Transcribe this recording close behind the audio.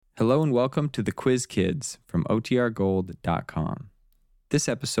Hello and welcome to the Quiz Kids from OTRGold.com. This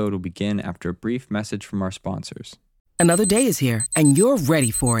episode will begin after a brief message from our sponsors. Another day is here, and you're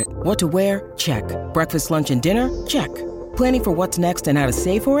ready for it. What to wear? Check. Breakfast, lunch, and dinner? Check. Planning for what's next and how to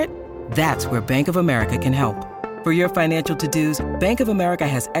save for it? That's where Bank of America can help. For your financial to-dos, Bank of America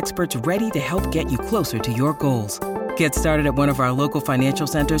has experts ready to help get you closer to your goals. Get started at one of our local financial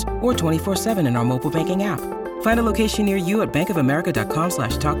centers or 24/7 in our mobile banking app. Find a location near you at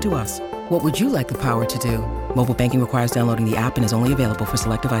bankofamerica.com/talktous. What would you like the power to do? Mobile banking requires downloading the app and is only available for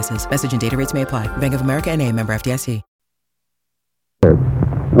select devices. Message and data rates may apply. Bank of America N.A., member FDIC.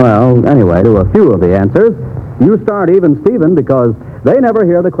 Well, anyway, to a few of the answers, you start even Steven because they never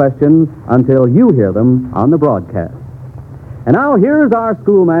hear the questions until you hear them on the broadcast. And now here's our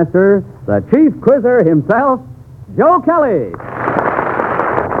schoolmaster, the chief quizzer himself, Joe Kelly.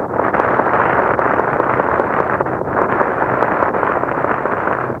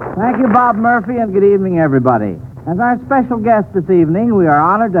 Thank you, Bob Murphy, and good evening, everybody. As our special guest this evening, we are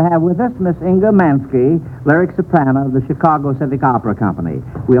honored to have with us Miss Inga Mansky, lyric soprano of the Chicago City Opera Company.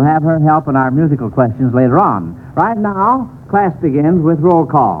 We'll have her help in our musical questions later on. Right now, class begins with roll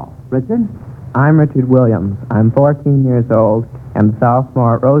call. Richard? I'm Richard Williams. I'm 14 years old and a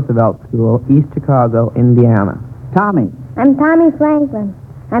sophomore at Roosevelt School, East Chicago, Indiana. Tommy? I'm Tommy Franklin.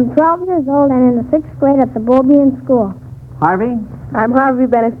 I'm 12 years old and in the 6th grade at the Bowdoin School. Harvey? I'm Harvey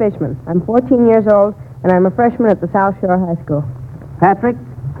Bennett Fishman. I'm 14 years old, and I'm a freshman at the South Shore High School. Patrick?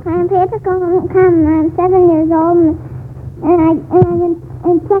 I'm Patrick Common. I'm 7 years old, and I'm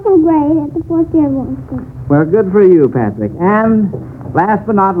in 2nd grade at the 4th year school. Well, good for you, Patrick. And last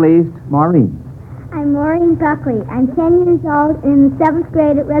but not least, Maureen. I'm Maureen Buckley. I'm 10 years old and in the 7th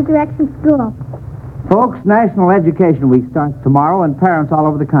grade at Resurrection School. Folks, National Education Week starts tomorrow, and parents all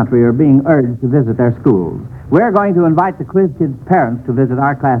over the country are being urged to visit their schools. We're going to invite the Quiz Kids' parents to visit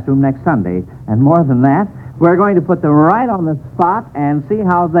our classroom next Sunday. And more than that, we're going to put them right on the spot and see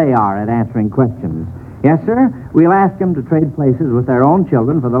how they are at answering questions. Yes, sir, we'll ask them to trade places with their own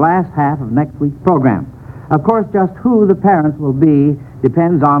children for the last half of next week's program. Of course, just who the parents will be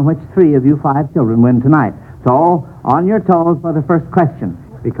depends on which 3 of you 5 children win tonight. So, on your toes for the first question,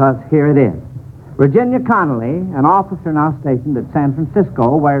 because here it is. Virginia Connolly, an officer now stationed at San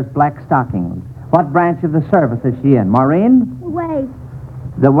Francisco, wears black stockings. What branch of the service is she in? Maureen? The Waves.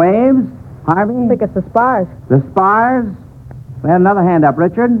 The Waves? Harvey? I think it's the Spars. The Spars? We had another hand up,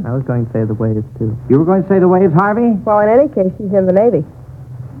 Richard. I was going to say the Waves, too. You were going to say the Waves, Harvey? Well, in any case, she's in the Navy.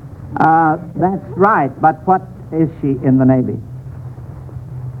 That's right, but what is she in the Navy?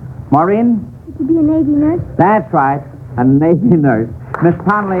 Maureen? To be a Navy nurse. That's right, a Navy nurse. Miss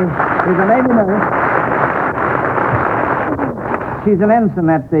Connolly is a Navy nurse. She's an ensign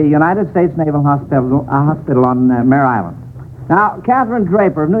at the United States Naval Hospital on Mare Island. Now, Catherine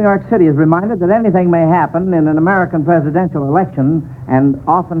Draper of New York City is reminded that anything may happen in an American presidential election, and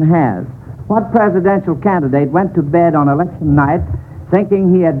often has. What presidential candidate went to bed on election night thinking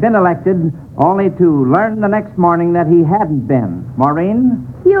he had been elected, only to learn the next morning that he hadn't been? Maureen?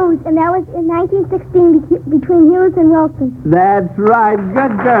 Hughes, and that was in 1916 between Hughes and Wilson. That's right.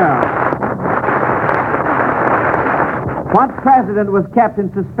 Good girl. What president was kept in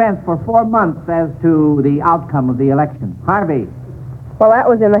suspense for 4 months as to the outcome of the election? Harvey? Well, that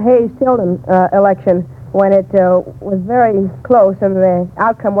was in the Hayes-Tilden election when it was very close and the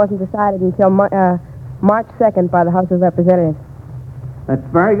outcome wasn't decided until March 2nd by the House of Representatives. That's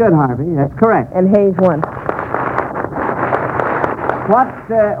very good, Harvey. That's correct. And Hayes won.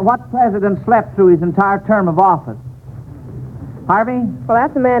 What president slept through his entire term of office? Harvey? Well,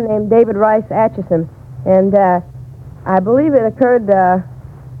 that's a man named David Rice Atchison, and I believe it occurred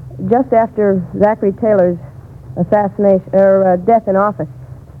just after Zachary Taylor's assassination or death in office,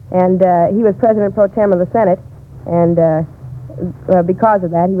 and he was President pro tem of the Senate, and because of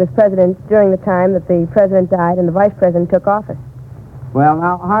that, he was president during the time that the president died and the vice president took office. Well,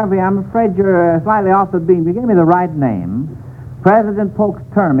 now, Harvey, I'm afraid you're slightly off the beam. You gave me the right name. President Polk's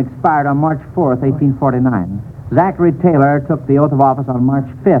term expired on March 4th, 1849. Zachary Taylor took the oath of office on March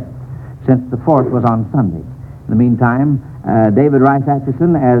 5th, since the 4th was on Sunday. In the meantime, David Rice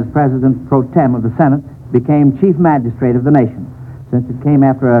Atchison, as President pro tem of the Senate, became chief magistrate of the nation. Since it came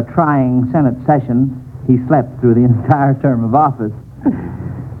after a trying Senate session, he slept through the entire term of office.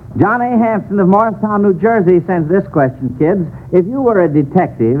 John A. Hanson of Morristown, New Jersey, sends this question, kids. If you were a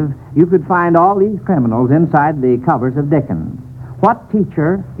detective, you could find all these criminals inside the covers of Dickens. What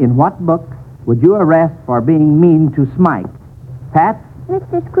teacher in what book would you arrest for being mean to Smike? Pat?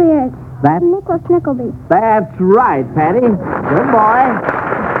 Mr. Squeers. That's... Nicholas Nickleby. That's right, Patty. Good boy.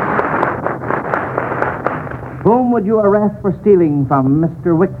 Whom would you arrest for stealing from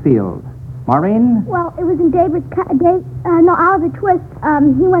Mr. Wickfield? Maureen? Well, it was in Oliver Twist.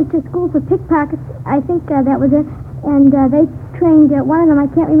 He went to school for pickpockets. I think that was it. And they trained one of them. I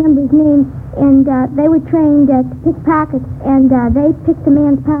can't remember his name. And they were trained to pick pockets. And they picked a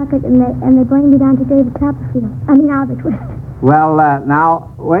man's pocket, and they blamed it onto David Copperfield. Oliver Twist. Well,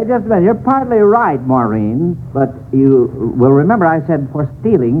 now, wait just a minute. You're partly right, Maureen, but you will remember I said for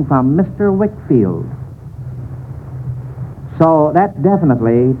stealing from Mr. Wickfield. So that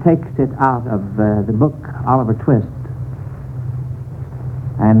definitely takes it out of the book Oliver Twist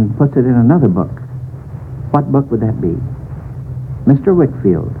and puts it in another book. What book would that be? Mr.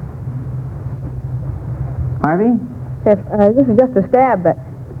 Wickfield. Harvey? Yes, this is just a stab, but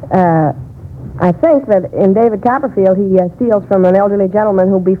I think that in David Copperfield, he steals from an elderly gentleman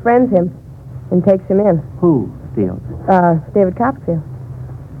who befriends him and takes him in. Who steals? David Copperfield.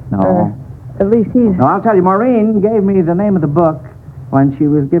 No. At least he's... No, I'll tell you, Maureen gave me the name of the book when she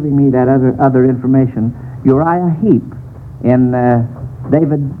was giving me that other information. Uriah Heep in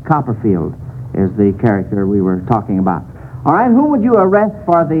David Copperfield is the character we were talking about. All right, who would you arrest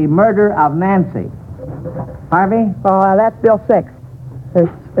for the murder of Nancy? Harvey? Oh, that's Bill Six.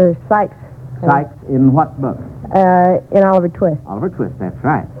 There's Sykes. Sykes in what book? In Oliver Twist. Oliver Twist, that's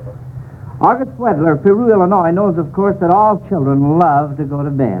right. August Wedler of Peru, Illinois, knows, of course, that all children love to go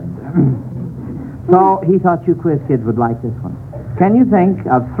to bed. So he thought you quiz kids would like this one. Can you think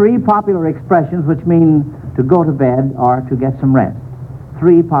of 3 popular expressions which mean to go to bed or to get some rest?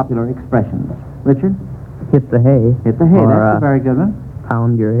 3 popular expressions. Richard? Hit the hay. Hit the hay, Or, that's a very good one.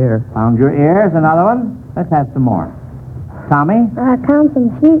 Pound your ear. Pound your ear is another one. Let's have some more. Tommy? Count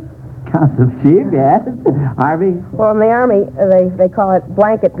some sheep. Count some sheep, yes. Harvey? Well, in the Army, they call it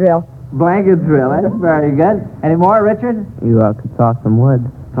blanket drill. Blanket drill, that's very good. Any more, Richard? You could saw some wood.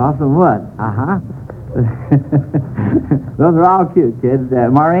 Saw some wood. Uh-huh. Those are all cute, kids.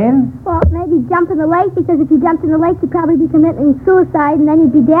 Maureen? Well, maybe jump in the lake, because if you jumped in the lake, you'd probably be committing suicide, and then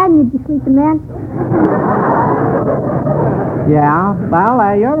you'd be dead, and you'd be sleeping then. Yeah,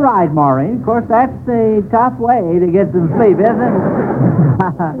 well, you're right, Maureen. Of course, that's the tough way to get some sleep, isn't it?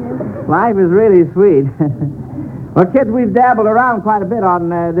 Life is really sweet. Well, kids, we've dabbled around quite a bit on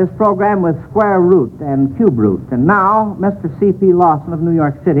this program with square root and cube root. And now, Mr. C.P. Lawson of New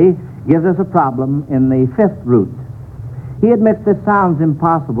York City gives us a problem in the 5th root. He admits this sounds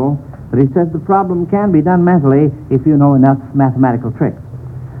impossible, but he says the problem can be done mentally if you know enough mathematical tricks.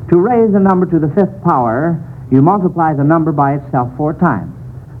 To raise a number to the 5th power, you multiply the number by itself 4 times.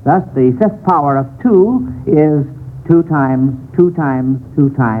 Thus, the 5th power of 2 is 2 times 2 times 2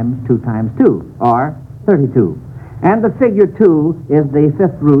 times 2 times 2, or 32. And the figure 2 is the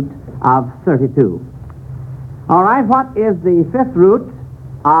 5th root of 32. All right, what is the 5th root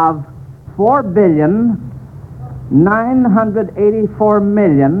of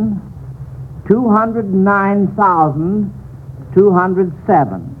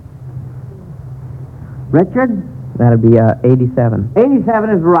 4,984,209,207? Richard? That'd be 87. 87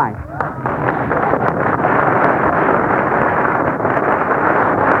 is right.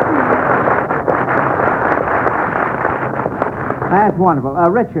 That's wonderful.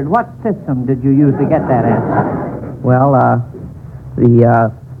 Richard, what system did you use to get that answer? Well,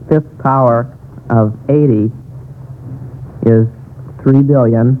 the 5th power of 80 is 3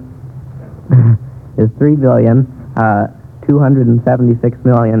 billion,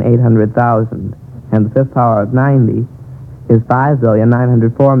 276,800,000. And the 5th power of 90 is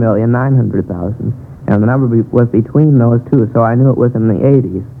 5,904,900,000. And the number was between those two, so I knew it was in the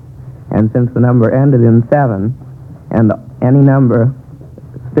 80s. And since the number ended in 7, and any number,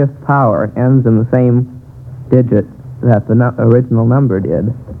 5th power, ends in the same digit that the original number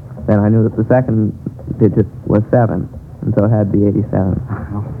did, then I knew that the second digit was 7, and so it had to be 87.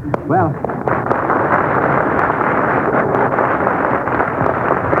 Well...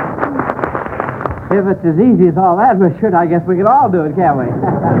 if it's as easy as all that, Richard, I guess we could all do it, can't we?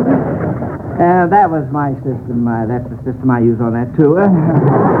 That was my system. That's the system I use on that, too.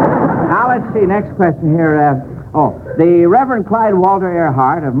 Now, let's see. Next question here. The Reverend Clyde Walter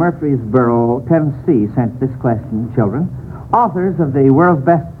Earhart of Murfreesboro, Tennessee, sent this question, children. Authors of the world's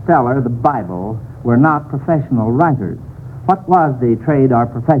bestseller, the Bible, were not professional writers. What was the trade or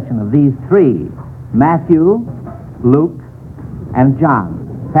profession of these 3? Matthew, Luke, and John.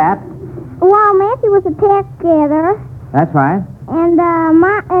 Pat? Well, Matthew was a tax gatherer. That's right. And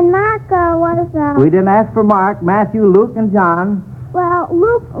Mark was... We didn't ask for Mark. Matthew, Luke, and John. Well,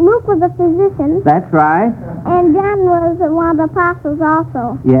 Luke was a physician. That's right. And John was one of the apostles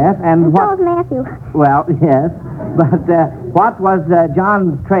also. Yes, and so was Matthew. Well, yes. But what was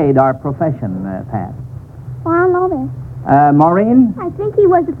John's trade or profession, Pat? Well, father? Maureen? I think he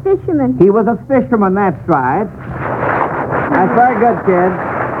was a fisherman. He was a fisherman, that's right. That's very good, kids.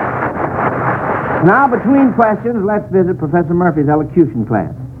 Now, between questions, let's visit Professor Murphy's elocution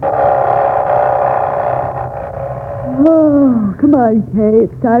class. Oh, come on, Kay.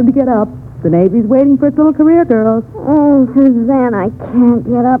 It's time to get up. The Navy's waiting for its little career girls. Oh, Suzanne, I can't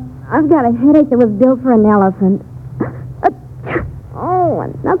get up. I've got a headache that was built for an elephant. Oh,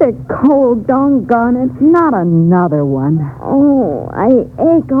 another cold, doggone it. Not another one. Oh, I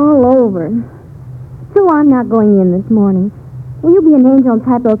ache all over. So I'm not going in this morning. Will you be an angel and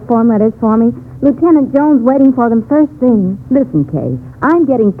type those form letters for me? Lieutenant Jones waiting for them first thing. Listen, Kay, I'm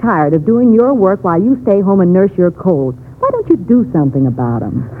getting tired of doing your work while you stay home and nurse your cold. Why don't you do something about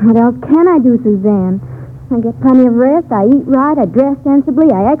them? What else can I do, Suzanne? I get plenty of rest, I eat right, I dress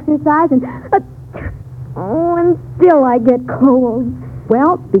sensibly, I exercise, and... and still I get cold.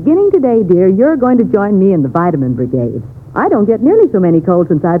 Well, beginning today, dear, you're going to join me in the vitamin brigade. I don't get nearly so many colds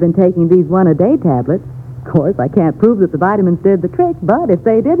since I've been taking these one-a-day tablets. Of course, I can't prove that the vitamins did the trick, but if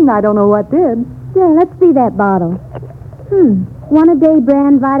they didn't, I don't know what did. Yeah, let's see that bottle. One-a-day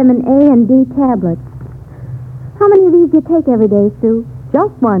brand vitamin A and D tablets. How many of these do you take every day, Sue?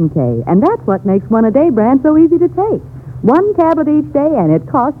 Just one, Kay, and that's what makes one-a-day brand so easy to take. One tablet each day, and it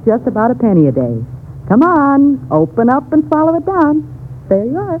costs just about a penny a day. Come on, open up and swallow it down. There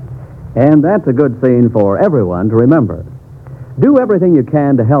you are. And that's a good scene for everyone to remember. Do everything you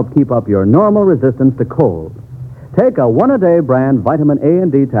can to help keep up your normal resistance to cold. Take a one-a-day brand vitamin A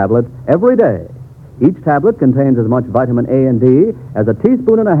and D tablet every day. Each tablet contains as much vitamin A and D as a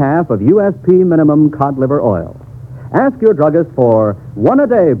teaspoon and a half of USP minimum cod liver oil. Ask your druggist for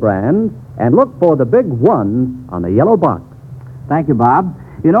one-a-day brand and look for the big 1 on the yellow box. Thank you, Bob.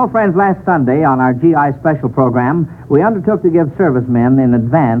 You know, friends, last Sunday on our GI special program, we undertook to give servicemen in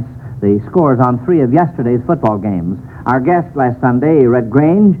advance the scores on 3 of yesterday's football games. Our guest last Sunday, Red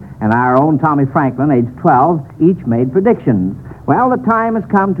Grange, and our own Tommy Franklin, age 12, each made predictions. Well, the time has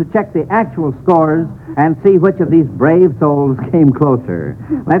come to check the actual scores and see which of these brave souls came closer.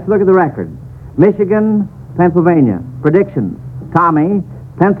 Let's look at the record. Michigan, Pennsylvania. Predictions. Tommy,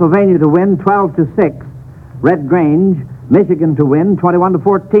 Pennsylvania to win 12-6. Red Grange, Michigan to win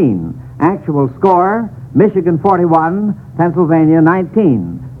 21-14. Actual score, Michigan 41, Pennsylvania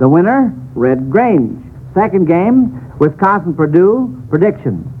 19. The winner, Red Grange. Second game, Wisconsin-Purdue.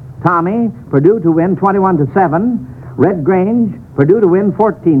 Predictions. Tommy, Purdue to win 21-7. Red Grange, Purdue to win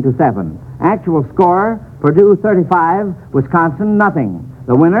 14-7. Actual score, Purdue 35, Wisconsin nothing.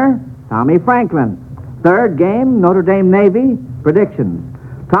 The winner, Tommy Franklin. Third game, Notre Dame Navy. Predictions.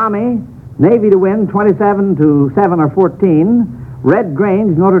 Tommy, Navy to win 27-7 or 14. Red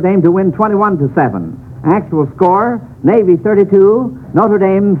Grange, Notre Dame to win 21-7. Actual score, Navy 32, Notre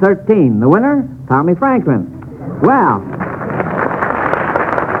Dame 13. The winner, Tommy Franklin. Well,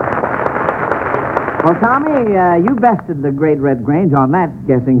 Tommy, you bested the great Red Grange on that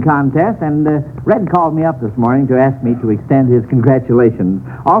guessing contest, and Red called me up this morning to ask me to extend his congratulations.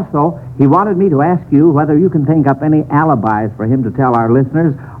 Also, he wanted me to ask you whether you can think up any alibis for him to tell our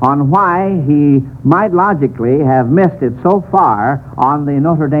listeners on why he might logically have missed it so far on the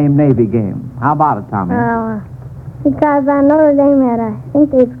Notre Dame Navy game. How about it, Tommy? Because Notre Dame had, I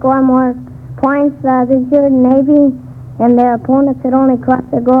think they score more points this year than Navy, and their opponents had only crossed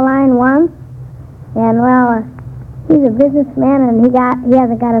the goal line once. And, well, he's a businessman, and he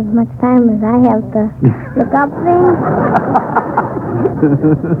hasn't got as much time as I have to look up things.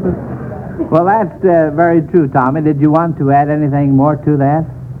 Well, that's very true, Tommy. Did you want to add anything more to that?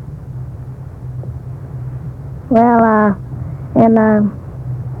 Well,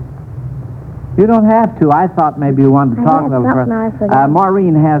 you don't have to. I thought maybe you wanted to talk a little further.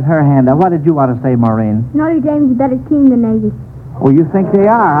 Maureen has her hand up. What did you want to say, Maureen? Notre Dame's a better team than Navy. Oh, you think they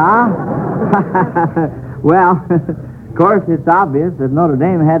are, huh? Well, of course, it's obvious that Notre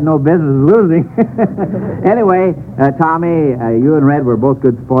Dame had no business losing. Anyway, Tommy, you and Red were both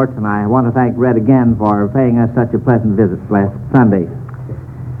good sports, and I want to thank Red again for paying us such a pleasant visit last Sunday.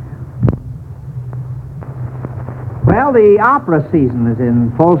 Well, the opera season is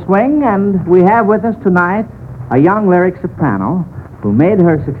in full swing, and we have with us tonight a young lyric soprano who made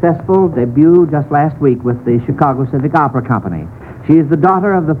her successful debut just last week with the Chicago Civic Opera Company. She is the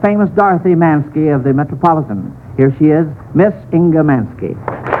daughter of the famous Dorothy Mansky of the Metropolitan. Here she is, Miss Inga Mansky.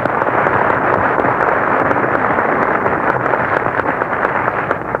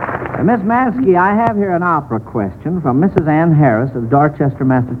 Miss Mansky, I have here an opera question from Mrs. Ann Harris of Dorchester,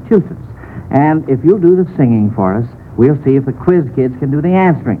 Massachusetts. And if you'll do the singing for us, we'll see if the quiz kids can do the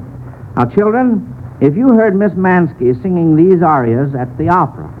answering. Now, children, if you heard Miss Mansky singing these arias at the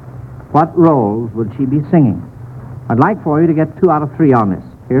opera, what roles would she be singing? I'd like for you to get 2 out of 3 on this.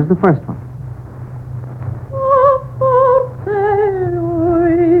 Here's the first one.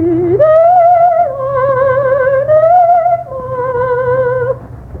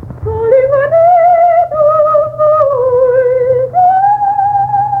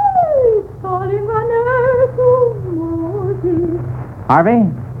 Harvey?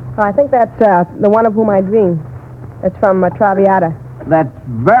 Oh, I think that's The One of Whom I Dream. It's from Traviata. That's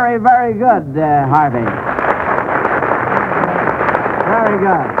very, very good, Harvey. Very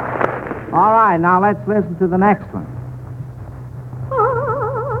good. All right, now let's listen to the next one.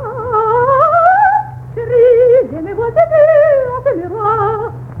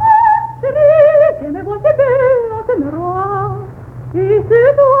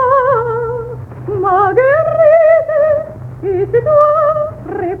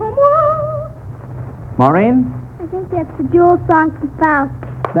 Maureen? I think that's the Jewel song from Faust.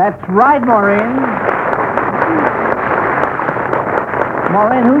 That's right, Maureen.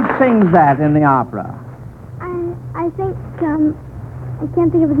 Maureen, who sings that in the opera? I think, I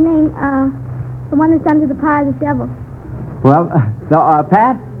can't think of his name, the one that's under the power of the devil. Well,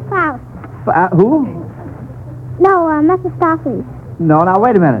 Pat? Faust. Who? No, Mephistopheles. No, now,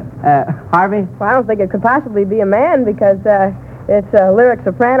 wait a minute. Harvey? Well, I don't think it could possibly be a man because it's a lyric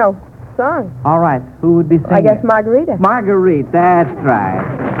soprano song. All right, who would be singing? I guess Margarita. Marguerite, that's right.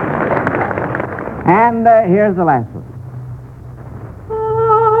 And here's the last one.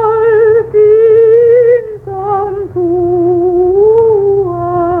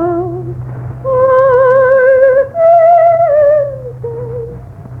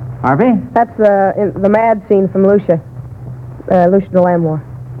 Harvey? That's the mad scene from Lucia de Lammermoor.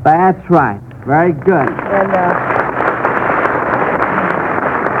 That's right. Very good.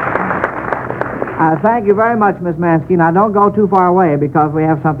 And thank you very much, Miss Mansky. Now, don't go too far away because we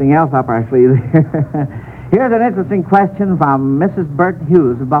have something else up our sleeve here. Here's an interesting question from Mrs. Bert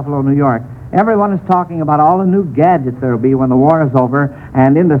Hughes of Buffalo, New York. Everyone is talking about all the new gadgets there will be when the war is over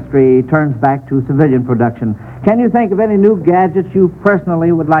and industry turns back to civilian production. Can you think of any new gadgets you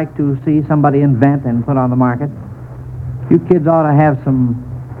personally would like to see somebody invent and put on the market? You kids ought to have some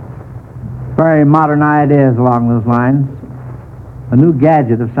very modern ideas along those lines. A new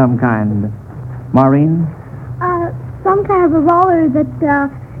gadget of some kind. Maureen? Some kind of a roller that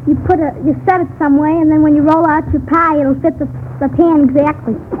you set it some way, and then when you roll out your pie, it'll fit the pan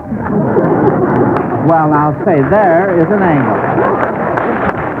exactly. Well, now, say, there is an angle.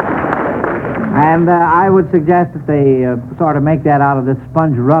 And I would suggest that they sort of make that out of this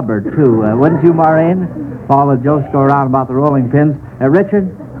sponge rubber, too. Wouldn't you, Maureen? All the jokes go around about the rolling pins.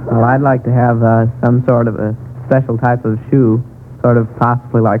 Richard? Well, I'd like to have some sort of a special type of shoe, sort of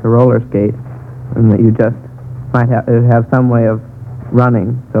possibly like a roller skate, and that you just might have some way of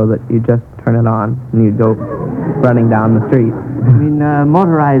running so that you just turn it on and you go running down the street. I mean,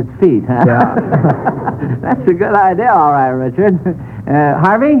 motorized feet, huh? Yeah. That's a good idea, all right, Richard.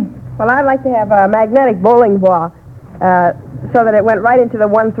 Harvey? well, I'd like to have a magnetic bowling ball so that it went right into the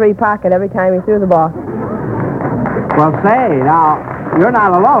 1-3 pocket every time you threw the ball. Well, say, now, you're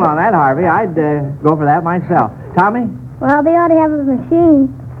not alone on that, Harvey. I'd go for that myself. Tommy? Well, they ought to have a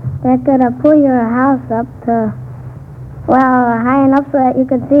machine that could pull your house up to, high enough so that you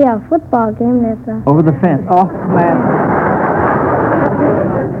could see a football game that's... Over the fence. Oh, man.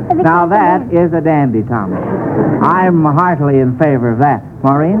 Now, that is a dandy, Tommy. I'm heartily in favor of that.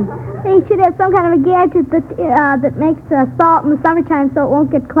 Maureen? They should have some kind of a gadget that makes salt in the summertime so it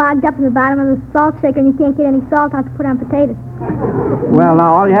won't get clogged up in the bottom of the salt shaker and you can't get any salt out to put on potatoes. Well,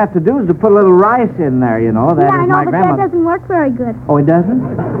 now, all you have to do is to put a little rice in there, you know. That yeah, I is know, my but grandmother. that doesn't work very good. Oh, it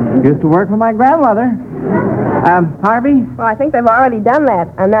doesn't? Used to work for my grandmother. Harvey? Well, I think they've already done that.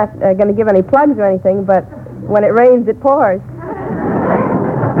 I'm not going to give any plugs or anything, but when it rains, it pours.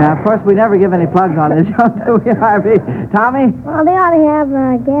 Of course, we never give any plugs on this show, do we, Harvey? Tommy? Well, they ought to have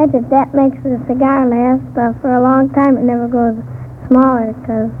a gadget that makes the cigar last for a long time. It never goes smaller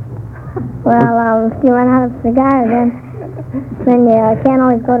because, if you run out of cigars, then you can't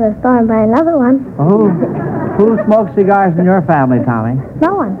always go to the store and buy another one. Oh, who smokes cigars in your family, Tommy?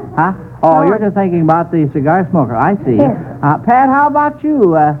 No one. Huh? Oh, you're just thinking about the cigar smoker. I see. Yes. Pat, how about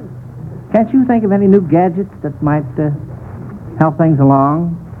you? Can't you think of any new gadgets that might help things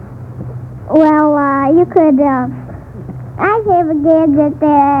along? Well, you could, I have a gadget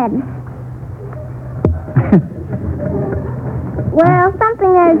that,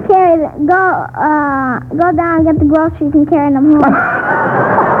 something that would carry, go down and get the groceries and carry them home.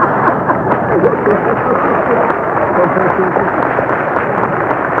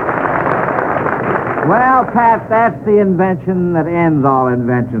 Well, Well, Pat, that's the invention that ends all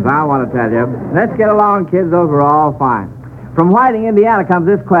inventions, I want to tell you. Let's get along, kids. Those were all fine. From Whiting, Indiana, comes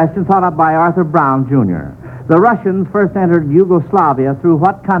this question thought up by Arthur Brown, Jr. The Russians first entered Yugoslavia through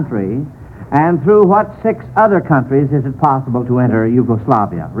what country, and through what 6 other countries is it possible to enter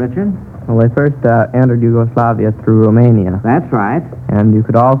Yugoslavia? Richard? Well, they first entered Yugoslavia through Romania. That's right. And you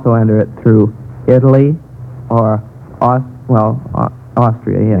could also enter it through Italy or Austria,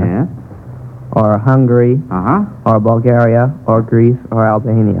 Yeah. or Hungary, Uh-huh. or Bulgaria, or Greece, or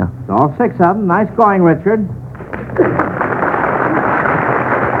Albania. It's all 6 of them. Nice going, Richard.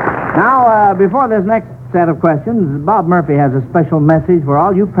 Now, before this next set of questions, Bob Murphy has a special message for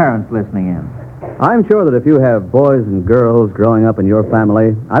all you parents listening in. I'm sure that if you have boys and girls growing up in your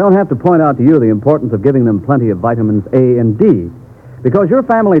family, I don't have to point out to you the importance of giving them plenty of vitamins A and D, because your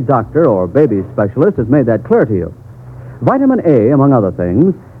family doctor or baby specialist has made that clear to you. Vitamin A, among other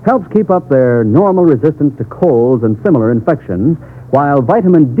things, helps keep up their normal resistance to colds and similar infections, while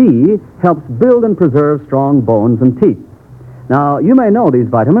vitamin D helps build and preserve strong bones and teeth. Now, you may know these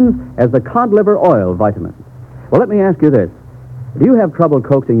vitamins as the cod liver oil vitamins. Well, let me ask you this. Do you have trouble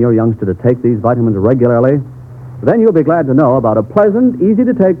coaxing your youngster to take these vitamins regularly? Then you'll be glad to know about a pleasant,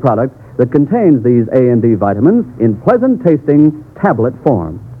 easy-to-take product that contains these A and D vitamins in pleasant-tasting tablet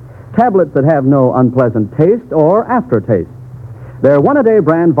form. Tablets that have no unpleasant taste or aftertaste. They're one-a-day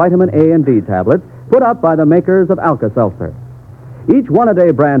brand vitamin A and D tablets put up by the makers of Alka-Seltzer. Each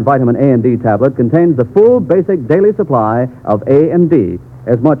one-a-day brand vitamin A and D tablet contains the full basic daily supply of A and D,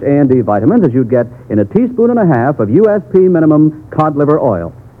 as much A and D vitamins as you'd get in a teaspoon and a half of USP minimum cod liver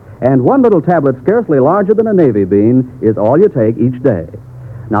oil. And one little tablet scarcely larger than a navy bean is all you take each day.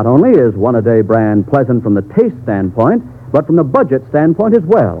 Not only is one-a-day brand pleasant from the taste standpoint, but from the budget standpoint as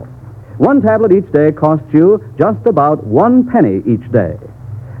well. One tablet each day costs you just about 1 penny each day.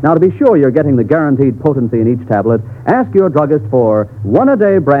 Now, to be sure you're getting the guaranteed potency in each tablet, ask your druggist for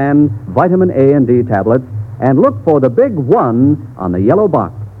one-a-day brand vitamin A and D tablets, and look for the big 1 on the yellow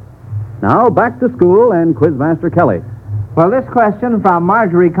box. Now, back to school and Quizmaster Kelly. Well, this question from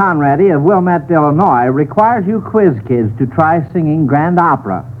Marjorie Conrady of Wilmette, Illinois, requires you quiz kids to try singing grand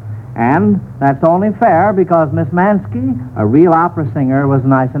opera. And that's only fair because Miss Mansky, a real opera singer, was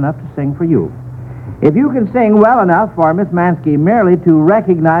nice enough to sing for you. If you can sing well enough for Miss Mansky merely to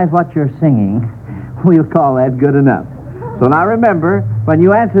recognize what you're singing, we'll call that good enough. So now remember, when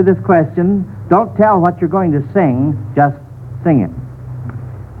you answer this question, don't tell what you're going to sing, just sing it.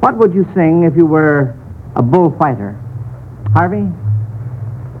 What would you sing if you were a bullfighter? Harvey?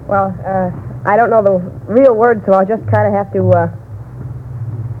 Well, I don't know the real words, so I'll just kind of have to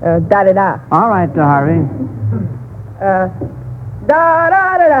da-da-da. All right, Harvey.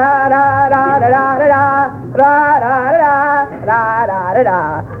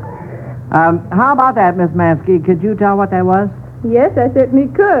 How about that, Miss Mansky? Could you tell what that was? Yes, I certainly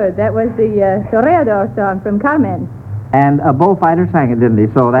could. That was the Toreador song from Carmen. And a bullfighter sang it, didn't he?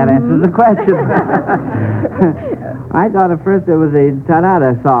 So that answers the question. I thought at first it was a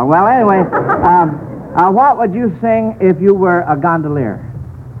ta-da-da song. Well, anyway, what would you sing if you were a gondolier?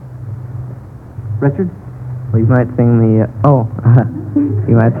 Richard? Well, you might sing the,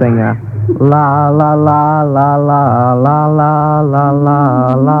 you might sing, la la la la la la la la la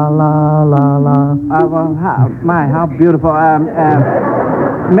la la la la. Well, how beautiful.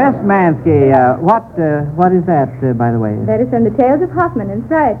 Miss Mansky, what is that, by the way? That is from the Tales of Hoffman and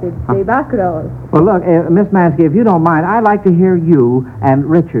Fright. It's the Bach roll. Well, look, Miss Mansky, if you don't mind, I'd like to hear you and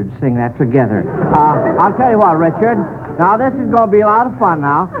Richard sing that together. I'll tell you what, Richard. Now, this is going to be a lot of fun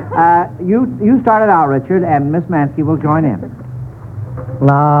now. You start it out, Richard, and Miss Mansky will join in.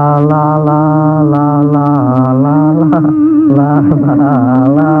 La la la la la la la la la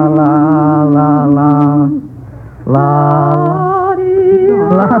la la la la. La la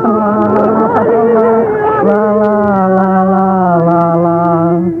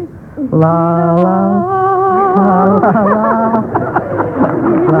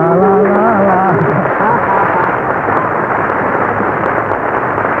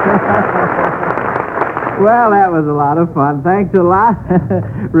Well, that was a lot of fun. Thanks a lot,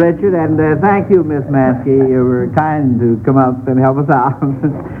 Richard, and thank you, Miss Mansky. You were kind to come up and help us out.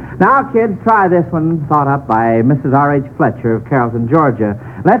 Now, kids, try this one thought up by Mrs. R.H. Fletcher of Carrollton, Georgia.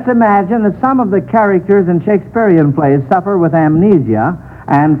 Let's imagine that some of the characters in Shakespearean plays suffer with amnesia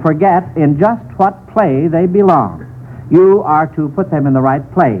and forget in just what play they belong. You are to put them in the right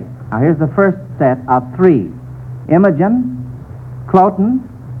play. Now, here's the first set of 3. Imogen, Cloten,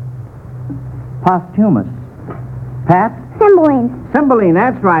 Posthumus. Pat? Cymbeline. Cymbeline,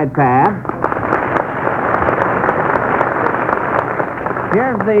 that's right, Pat.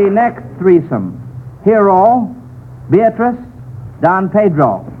 Here's the next threesome. Hero, Beatrice, Don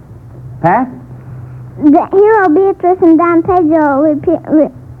Pedro. Pat? The hero Beatrice and Don Pedro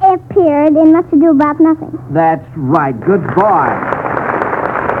appeared in Much Ado About Nothing. That's right. Good boy.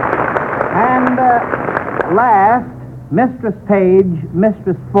 And last, Mistress Page,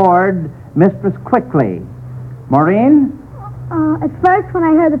 Mistress Ford, Mistress Quickly. Maureen? At first, when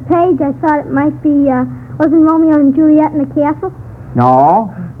I heard the page, I thought it might be, wasn't Romeo and Juliet in the castle? No.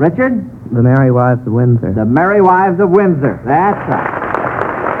 Richard? The Merry Wives of Windsor. The Merry Wives of Windsor. That's right.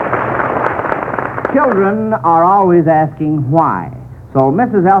 Children are always asking why. So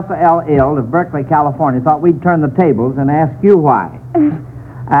Mrs. Elsa L. Ild of Berkeley, California, thought we'd turn the tables and ask you why.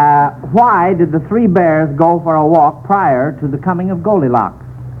 Why did the three bears go for a walk prior to the coming of Goldilocks?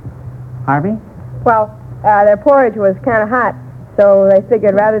 Harvey? Well, their porridge was kind of hot, so they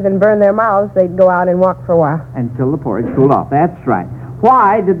figured rather than burn their mouths, they'd go out and walk for a while. Until the porridge cooled off. That's right.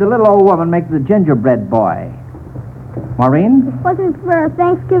 Why did the little old woman make the gingerbread boy? Maureen? Wasn't it for a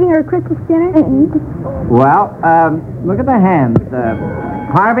Thanksgiving or Christmas dinner? Well, look at the hands.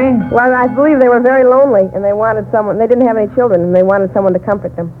 Harvey? Well, I believe they were very lonely, and they wanted someone. They didn't have any children, and they wanted someone to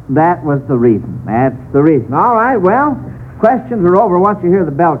comfort them. That was the reason. That's the reason. All right, well, questions are over once you hear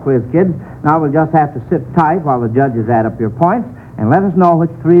the bell quiz, kids. Now we'll just have to sit tight while the judges add up your points, and let us know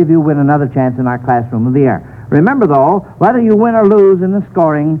which three of you win another chance in our classroom of the year. Remember, though, whether you win or lose in the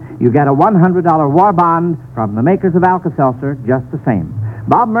scoring, you get a $100 war bond from the makers of Alka-Seltzer just the same.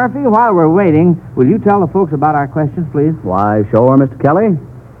 Bob Murphy, while we're waiting, will you tell the folks about our questions, please? Why, sure, Mr. Kelly.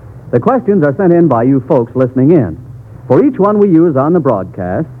 The questions are sent in by you folks listening in. For each one we use on the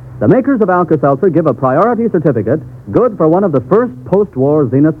broadcast, the makers of Alka-Seltzer give a priority certificate good for one of the first post-war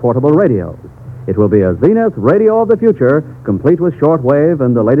Zenith portable radios. It will be a Zenith Radio of the Future, complete with shortwave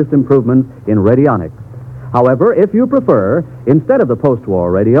and the latest improvements in radionics. However, if you prefer, instead of the post-war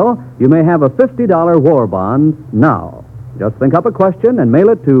radio, you may have a $50 war bond now. Just think up a question and mail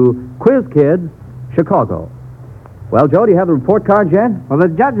it to Quiz Kids, Chicago. Well, Joe, do you have the report cards yet? Well, the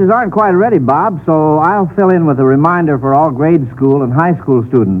judges aren't quite ready, Bob, so I'll fill in with a reminder for all grade school and high school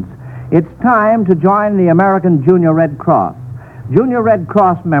students. It's time to join the American Junior Red Cross. Junior Red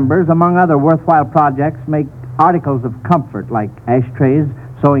Cross members, among other worthwhile projects, make articles of comfort like ashtrays,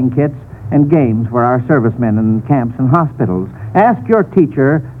 sewing kits, and games for our servicemen in camps and hospitals. Ask your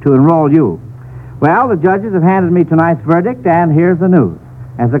teacher to enroll you. Well, the judges have handed me tonight's verdict, and here's the news.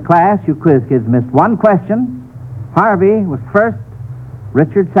 As a class, you quiz kids missed one question. Harvey was first,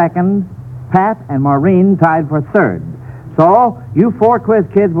 Richard second, Pat and Maureen tied for third. So, you four quiz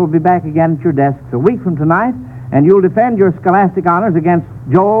kids will be back again at your desks a week from tonight, and you'll defend your scholastic honors against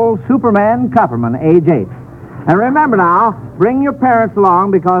Joel Superman Kupperman, age 8. And remember now, bring your parents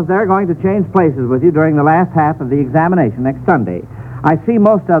along because they're going to change places with you during the last half of the examination next Sunday. I see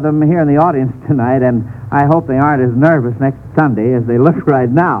most of them here in the audience tonight, and I hope they aren't as nervous next Sunday as they look right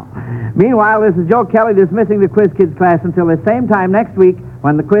now. Meanwhile, this is Joe Kelly dismissing the Quiz Kids class until the same time next week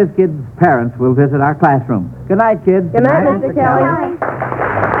when the Quiz Kids' parents will visit our classroom. Good night, kids. Good night, Mr. Kelly.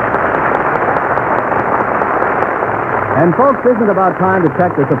 And folks, isn't it about time to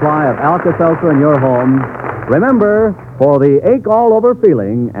check the supply of Alka-Seltzer in your home? Remember, for the ache-all-over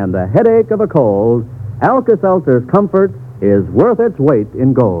feeling and the headache of a cold, Alka-Seltzer's comfort is worth its weight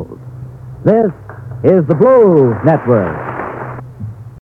in gold. This is the Blue Network.